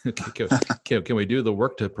 maybe. Can we do the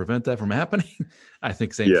work to prevent that from happening? I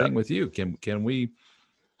think same thing with you. Can we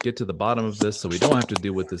get to the bottom of this so we don't have to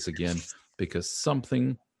deal with this again? Because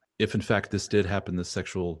something, if in fact this did happen, this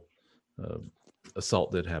sexual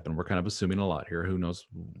assault did happen, we're kind of assuming a lot here. Who knows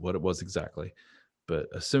what it was exactly? But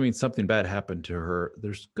assuming something bad happened to her,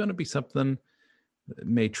 there's going to be something that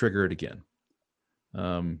may trigger it again.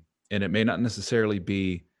 And it may not necessarily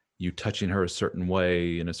be you touching her a certain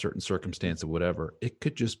way in a certain circumstance or whatever. It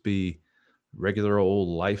could just be regular old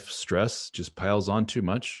life stress just piles on too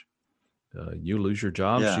much. You lose your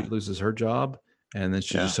job, she loses her job, and then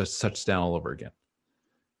she just shuts down all over again.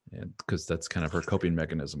 And because that's kind of her coping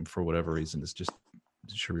mechanism for whatever reason, is just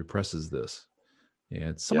she represses this.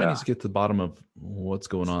 And somebody needs to get to the bottom of what's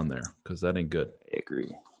going on there, because that ain't good. I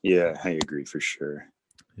agree. Yeah, I agree for sure.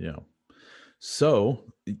 Yeah. So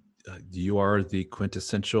you are the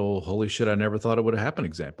quintessential holy shit, I never thought it would have happened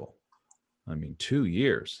example. I mean, 2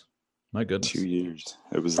 years. My goodness. 2 years.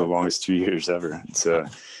 It was the longest 2 years ever.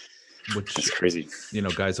 Which is crazy.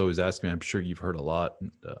 Guys always ask me, I'm sure you've heard a lot.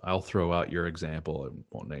 I'll throw out your example. I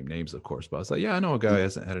won't name names, of course, but I was like, yeah, I know a guy who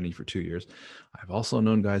hasn't had any for 2 years. I've also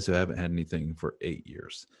known guys who haven't had anything for 8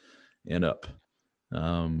 years and up.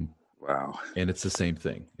 Wow. And it's the same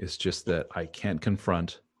thing. It's just that I can't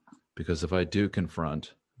confront, because if I do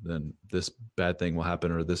confront, then this bad thing will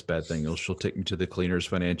happen, or this bad thing, she'll take me to the cleaners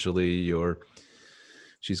financially, or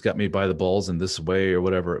she's got me by the balls in this way, or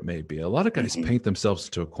whatever it may be. A lot of guys paint themselves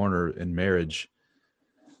into a corner in marriage.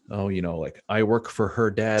 Oh, like, I work for her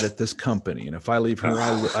dad at this company, and if I leave her,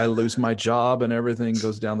 I lose my job and everything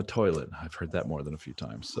goes down the toilet. I've heard that more than a few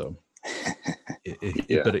times. So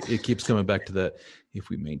but it keeps coming back to that. If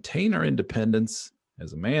we maintain our independence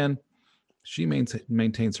as a man, she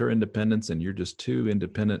maintains her independence, and you're just two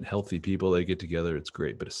independent, healthy people. They get together. It's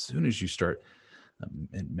great. But as soon as you start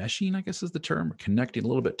meshing, I guess is the term, connecting a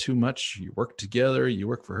little bit too much, you work together, you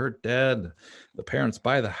work for her dad, the parents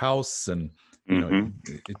buy the house, and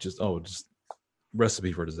it just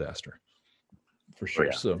recipe for disaster for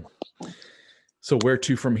sure. So where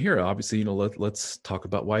to from here? Obviously, let's talk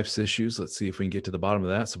about wife's issues. Let's see if we can get to the bottom of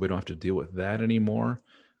that, so we don't have to deal with that anymore.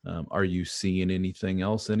 Are you seeing anything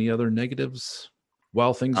else? Any other negatives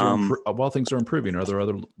while things are improving? Are there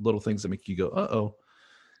other little things that make you go, uh-oh?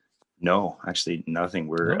 No, actually nothing.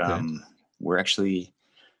 We're actually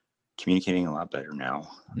communicating a lot better now.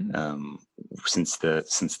 Since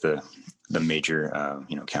the major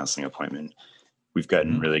counseling appointment, we've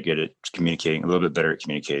gotten really good at communicating, a little bit better at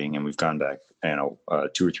communicating, and we've gone back 2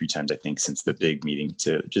 or 3 times, I think, since the big meeting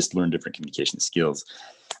to just learn different communication skills.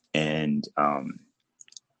 And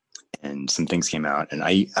some things came out, and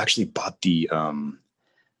I actually bought the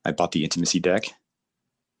intimacy deck.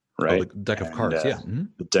 Right. Oh, the deck of cards.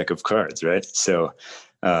 The deck of cards. Right. So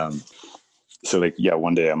one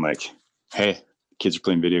day I'm like, hey, kids are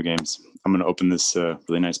playing video games. I'm going to open this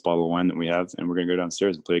really nice bottle of wine that we have, and we're going to go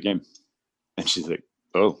downstairs and play a game. And she's like,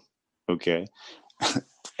 oh, okay.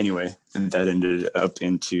 Anyway, and that ended up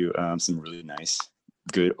into some really nice,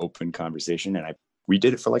 good, open conversation. And we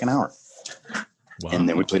did it for like an hour. Wow. And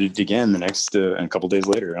then we played it again the next, and a couple days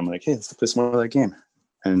later, I'm like, hey, let's play some more of that game.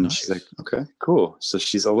 And nice. She's like, okay, cool. So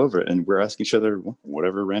she's all over it. And we're asking each other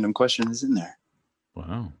whatever random question is in there.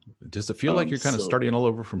 Wow. Does it feel like you're kind of starting all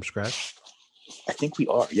over from scratch? I think we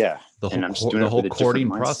are. Yeah. The whole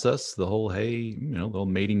courting process, the whole, the whole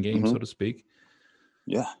mating game, so to speak.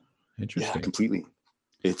 Yeah. Interesting. Yeah, completely.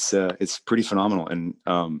 It's pretty phenomenal. And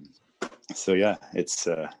it's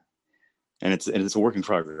a work in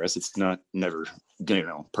progress. It's never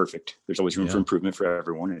perfect. There's always room for improvement for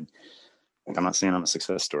everyone. I'm not saying I'm a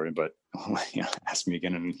success story, but ask me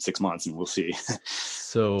again in 6 months and we'll see.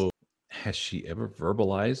 So has she ever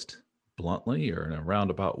verbalized bluntly or in a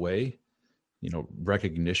roundabout way,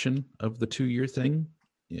 recognition of the 2-year thing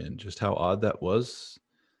and just how odd that was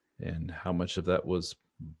and how much of that was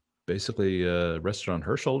basically rested on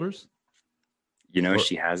her shoulders? Or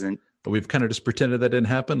She hasn't. we've kind of just pretended that didn't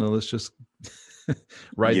happen and let's just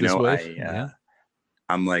ride this wave.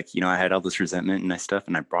 I'm like, I had all this resentment and stuff,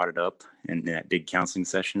 and I brought it up in that big counseling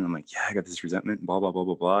session. I'm like, yeah, I got this resentment, blah, blah, blah,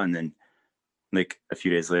 blah, blah. And then like a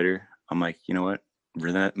few days later, I'm like, you know what?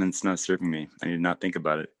 Resentment's not serving me. I need to not think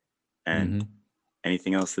about it. And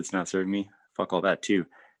anything else that's not serving me, fuck all that too.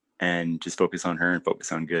 And just focus on her and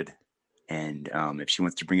focus on good. And if she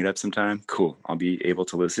wants to bring it up sometime, cool. I'll be able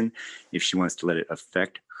to listen. If she wants to let it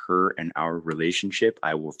affect her and our relationship,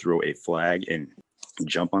 I will throw a flag and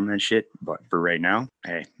jump on that shit. But for right now,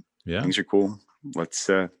 hey, things are cool. Let's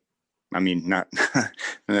not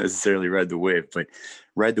necessarily ride the wave, but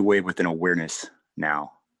ride the wave with an awareness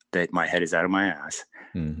now that my head is out of my ass.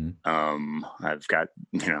 I've got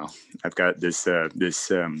this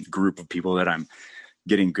group of people that I'm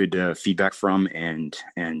getting good feedback from and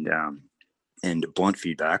blunt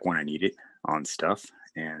feedback when I need it on stuff,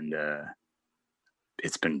 and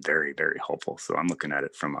it's been very, very helpful. So I'm looking at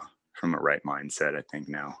it from a right mindset, I think,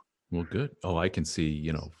 now. Well, good. Oh, I can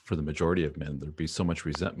see, for the majority of men, there'd be so much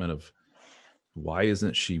resentment of why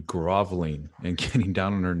isn't she groveling and getting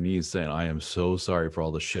down on her knees saying, I am so sorry for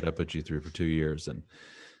all the shit I put you through for 2 years. And,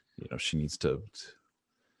 she needs to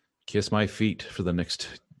kiss my feet for the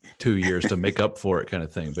next 2 years to make up for it kind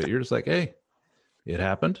of thing. But you're just like, hey, it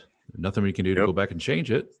happened. Nothing we can do to go back and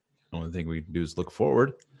change it. The only thing we can do is look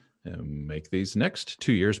forward and make these next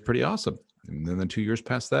 2 years pretty awesome. And then the 2 years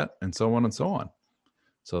past that, and so on and so on.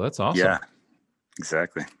 So that's awesome. Yeah,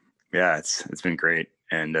 exactly. Yeah, it's been great.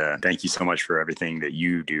 And thank you so much for everything that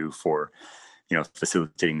you do for,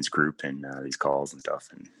 facilitating this group and these calls and stuff.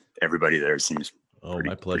 And everybody there seems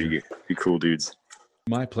my pleasure. Pretty cool dudes.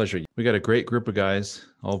 My pleasure. We got a great group of guys,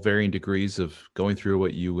 all varying degrees of going through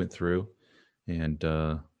what you went through. And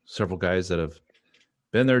several guys that have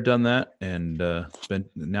been there, done that, and been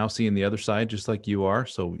now seeing the other side, just like you are.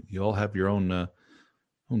 So you all have your own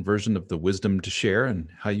version of the wisdom to share and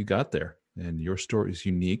how you got there. And your story is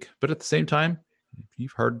unique, but at the same time,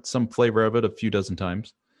 you've heard some flavor of it a few dozen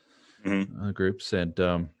times. Groups.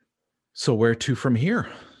 And so where to from here?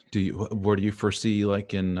 Where do you foresee,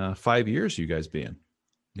 like in 5 years, you guys being?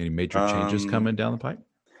 Any major changes coming down the pipe?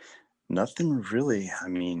 Nothing really. I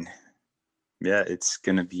mean, yeah, it's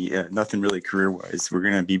going to be nothing really career-wise. We're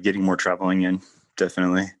going to be getting more traveling in,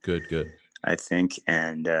 definitely. Good. I think,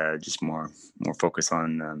 and just more focus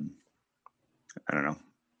on, I don't know,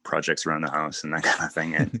 projects around the house and that kind of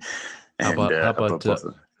thing. And how about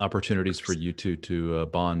opportunities for you two to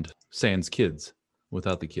bond sans kids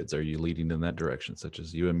without the kids? Are you leading in that direction, such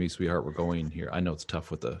as you and me, sweetheart, we're going here? I know it's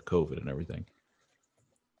tough with the COVID and everything.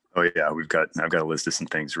 Oh yeah, I've got a list of some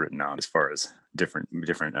things written out as far as different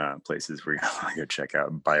places we're gonna go check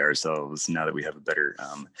out by ourselves now that we have a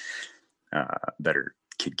better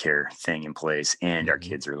kid care thing in place, and our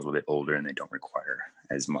kids are a little bit older and they don't require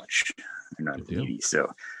as much. They're not needy, so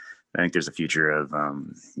I think there's a future of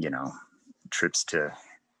trips to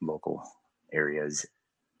local areas,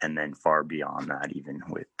 and then far beyond that, even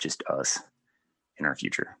with just us in our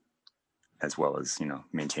future, as well as,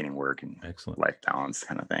 maintaining work and excellent life balance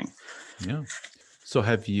kind of thing. Yeah. So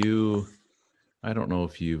have you, I don't know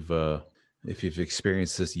if you've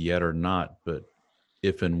experienced this yet or not, but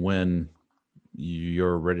if and when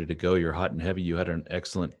you're ready to go, you're hot and heavy, you had an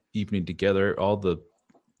excellent evening together, all the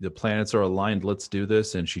planets are aligned, let's do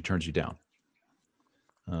this, and she turns you down.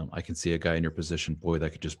 I can see a guy in your position, boy,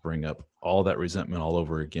 that could just bring up all that resentment all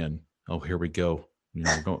over again. Oh, here we go.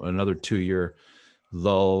 Another 2-year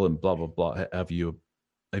lull and blah, blah, blah. Have you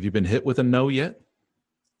been hit with a no yet?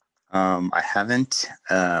 I haven't.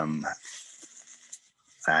 I've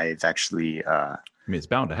actually, it's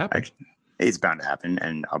bound to happen. It's bound to happen,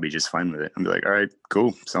 and I'll be just fine with it. I'll be like, all right,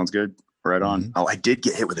 cool. Sounds good. Right on. Oh, I did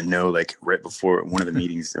get hit with a no, like right before one of the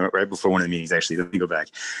meetings, actually. Let me go back.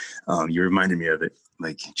 You reminded me of it,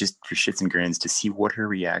 like just for shits and grins, to see what her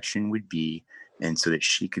reaction would be. And so that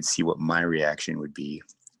she could see what my reaction would be.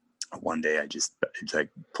 One day I just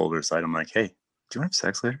like pulled her aside. I'm like, hey, do you want to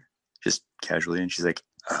have sex later? Just casually. And she's like,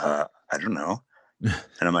 I don't know. And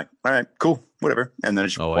I'm like, all right, cool, whatever. And then I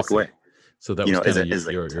just walk away. So that was kind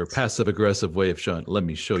of your passive aggressive way of showing, let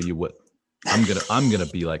me show you what I'm gonna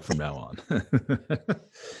be like from now on.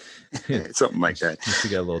 Something like that. She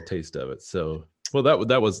got a little taste of it. So Well,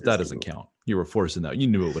 that doesn't count. You were forcing that. You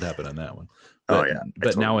knew what would happen on that one. But, yeah.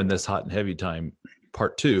 But now in this hot and heavy time,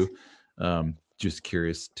 part 2, just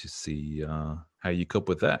curious to see how you cope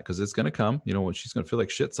with that, because it's going to come. When she's going to feel like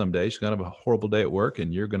shit someday. She's going to have a horrible day at work,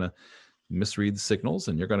 and you're going to misread the signals,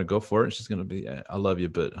 and you're going to go for it. And she's going to be, I love you,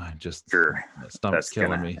 but I just stomach's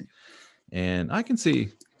killing me. And I can see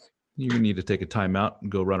you need to take a time out and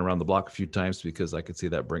go run around the block a few times, because I could see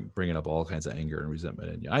that bringing up all kinds of anger and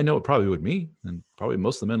resentment in you. I know it probably would me, and probably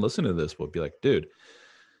most of the men listening to this would be like, dude,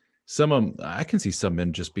 I can see some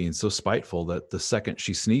men just being so spiteful that the second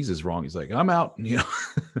she sneezes wrong, he's like, I'm out.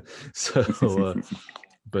 So,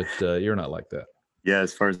 but you're not like that. Yeah,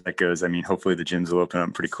 as far as that goes, I mean, hopefully the gyms will open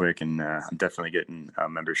up pretty quick, and I'm definitely getting a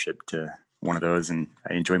membership to one of those, and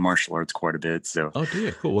I enjoy martial arts quite a bit. So, oh, do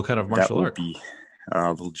you? Cool. What kind of martial art? That will be a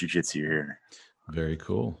little jiu-jitsu here. Very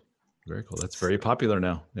cool. Very cool. That's very popular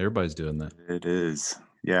now. Everybody's doing that. It is.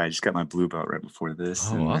 Yeah, I just got my blue belt right before this.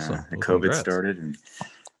 Oh, awesome. The COVID started, and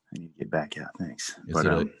I need to get back out. Thanks. Is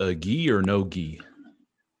it a gi or no gi?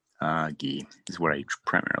 Gi is what I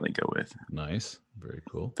primarily go with. Nice. Very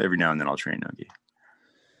cool. But every now and then I'll train no gi.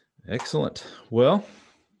 Excellent. Well,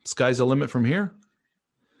 sky's the limit from here.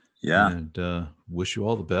 Yeah. And wish you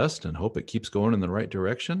all the best, and hope it keeps going in the right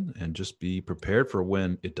direction, and just be prepared for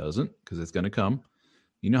when it doesn't, because it's going to come.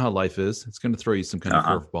 You know how life is. It's going to throw you some kind of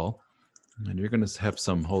curveball, and you're going to have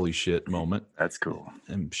some holy shit moment. That's cool.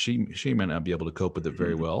 And she may not be able to cope with it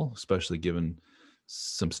very well, especially given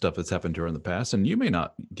some stuff that's happened to her in the past, and you may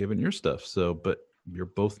not, given your stuff. So, but you're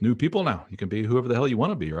both new people now. You can be whoever the hell you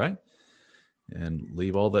want to be, right? And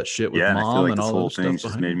leave all that shit with mom, I feel like and this all whole those stuff thing's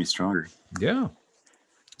just made me stronger. Yeah.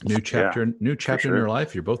 New chapter in your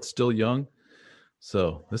life. You're both still young.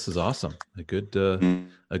 So this is awesome. A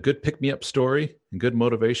good pick-me-up story, and good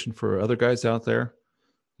motivation for other guys out there.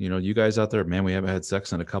 You guys out there, man, we haven't had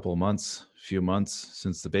sex in a few months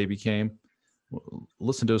since the baby came.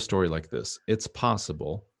 Listen to a story like this. It's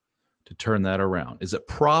possible to turn that around. Is it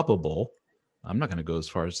probable? I'm not going to go as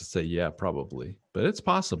far as to say, yeah, probably, but it's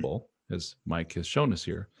possible, as Mike has shown us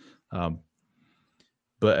here.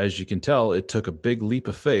 But as you can tell, it took a big leap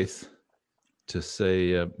of faith to say,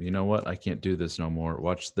 you know what, I can't do this no more.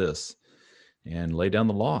 Watch this. And lay down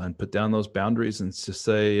the law and put down those boundaries, and to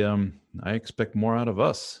say, I expect more out of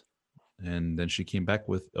us. And then she came back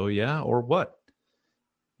with, oh yeah, or what?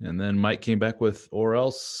 And then Mike came back with, or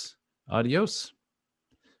else, adios.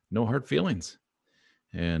 No hard feelings.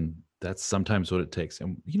 And that's sometimes what it takes.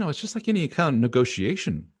 And, it's just like any kind of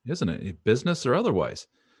negotiation, isn't it? Business or otherwise.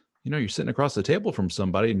 You're sitting across the table from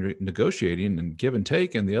somebody and negotiating and give and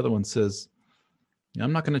take, and the other one says,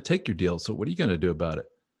 I'm not going to take your deal. So what are you going to do about it?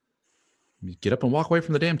 You get up and walk away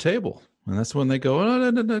from the damn table. And that's when they go,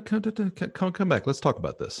 oh, no, come back. Let's talk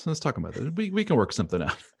about this. We can work something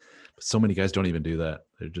out. But so many guys don't even do that.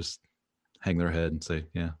 They just hang their head and say,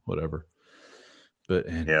 yeah, whatever. But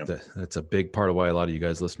that's a big part of why a lot of you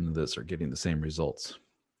guys listening to this are getting the same results.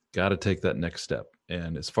 Got to take that next step.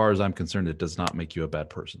 And as far as I'm concerned, it does not make you a bad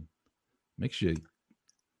person. It makes you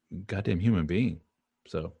a goddamn human being.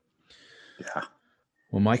 So, yeah.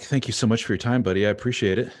 Well, Mike, thank you so much for your time, buddy. I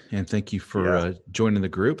appreciate it. And thank you for joining the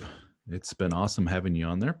group. It's been awesome having you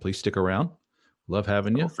on there. Please stick around. Love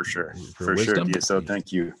having you. Oh, for sure. For sure, DSO.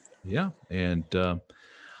 Thank you. Yeah. And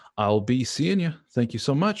I'll be seeing you. Thank you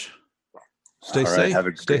so much. Stay safe. Right, have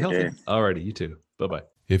a Stay great healthy. day. All righty. You too. Bye-bye.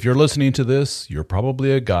 If you're listening to this, you're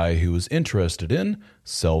probably a guy who is interested in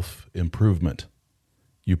self-improvement.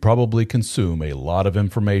 You probably consume a lot of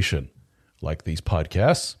information, like these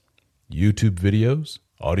podcasts, YouTube videos,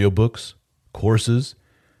 audiobooks, courses,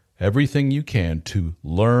 everything you can to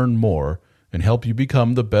learn more and help you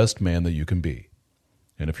become the best man that you can be.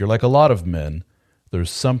 And if you're like a lot of men,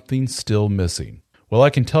 there's something still missing. Well,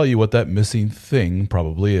 I can tell you what that missing thing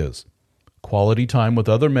probably is. Quality time with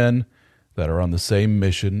other men that are on the same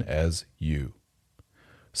mission as you.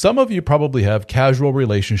 Some of you probably have casual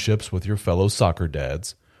relationships with your fellow soccer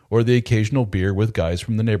dads or the occasional beer with guys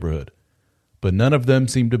from the neighborhood, but none of them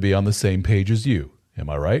seem to be on the same page as you. Am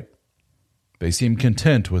I right? They seem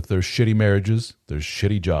content with their shitty marriages, their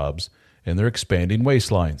shitty jobs, and their expanding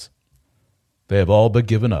waistlines. They have all but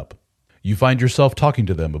given up. You find yourself talking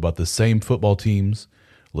to them about the same football teams,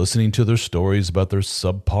 listening to their stories about their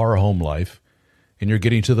subpar home life, and you're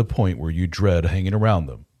getting to the point where you dread hanging around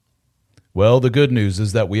them. Well, the good news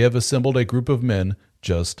is that we have assembled a group of men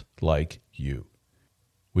just like you.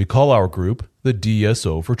 We call our group the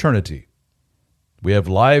DSO Fraternity. We have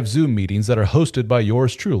live Zoom meetings that are hosted by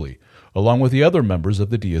yours truly, along with the other members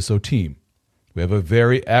of the DSO team. We have a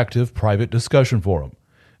very active private discussion forum,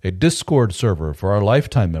 a Discord server for our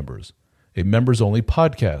lifetime members, a members-only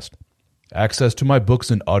podcast, access to my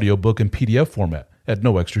books in audiobook and PDF format at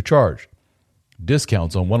no extra charge,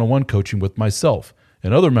 discounts on one-on-one coaching with myself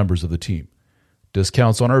and other members of the team,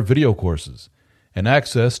 discounts on our video courses, and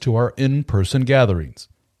access to our in-person gatherings.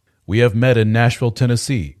 We have met in Nashville,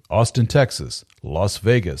 Tennessee, Austin, Texas, Las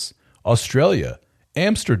Vegas, Australia,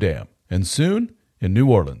 Amsterdam, and soon in New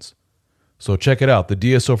Orleans. So check it out, the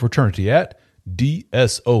DSO Fraternity at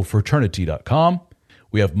dsofraternity.com.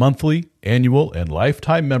 We have monthly, annual, and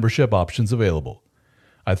lifetime membership options available.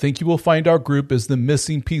 I think you will find our group is the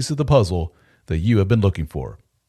missing piece of the puzzle that you have been looking for.